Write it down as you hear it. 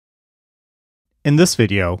In this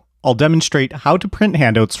video, I'll demonstrate how to print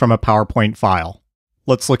handouts from a PowerPoint file.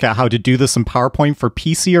 Let's look at how to do this in PowerPoint for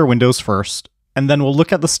PC or Windows first, and then we'll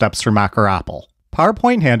look at the steps for Mac or Apple.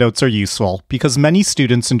 PowerPoint handouts are useful because many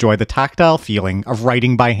students enjoy the tactile feeling of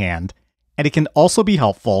writing by hand, and it can also be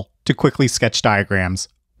helpful to quickly sketch diagrams,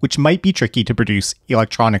 which might be tricky to produce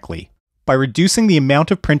electronically. By reducing the amount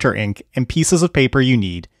of printer ink and pieces of paper you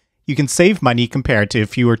need, you can save money compared to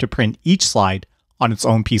if you were to print each slide on its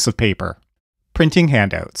own piece of paper. Printing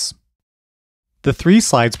handouts. The 3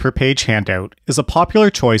 slides per page handout is a popular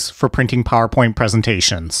choice for printing PowerPoint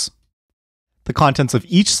presentations. The contents of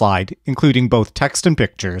each slide, including both text and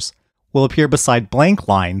pictures, will appear beside blank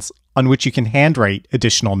lines on which you can handwrite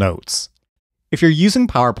additional notes. If you're using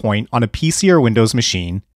PowerPoint on a PC or Windows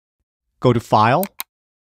machine, go to File,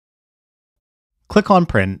 click on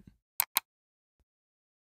Print.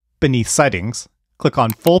 Beneath Settings, click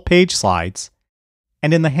on Full Page Slides,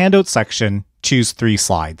 and in the Handout section, choose 3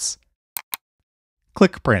 slides.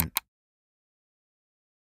 Click Print.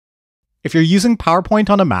 If you're using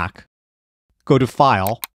PowerPoint on a Mac, go to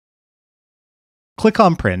File, click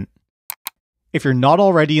on Print. If you're not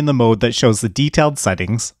already in the mode that shows the detailed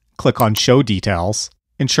settings, click on Show Details.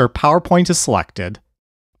 Ensure PowerPoint is selected.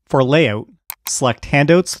 For Layout, select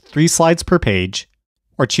Handouts 3 slides per page,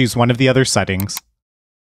 or choose one of the other settings.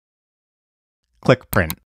 Click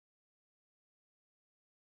Print.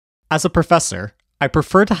 As a professor, I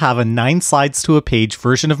prefer to have a 9 slides to a page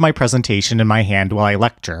version of my presentation in my hand while I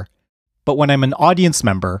lecture, but when I'm an audience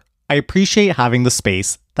member, I appreciate having the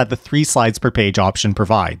space that the 3 slides per page option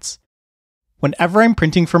provides. Whenever I'm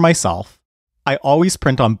printing for myself, I always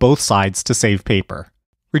print on both sides to save paper.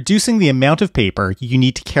 Reducing the amount of paper you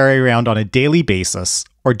need to carry around on a daily basis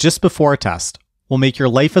or just before a test will make your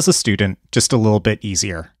life as a student just a little bit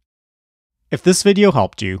easier. If this video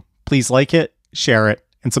helped you, please like it, share it,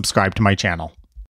 and subscribe to my channel.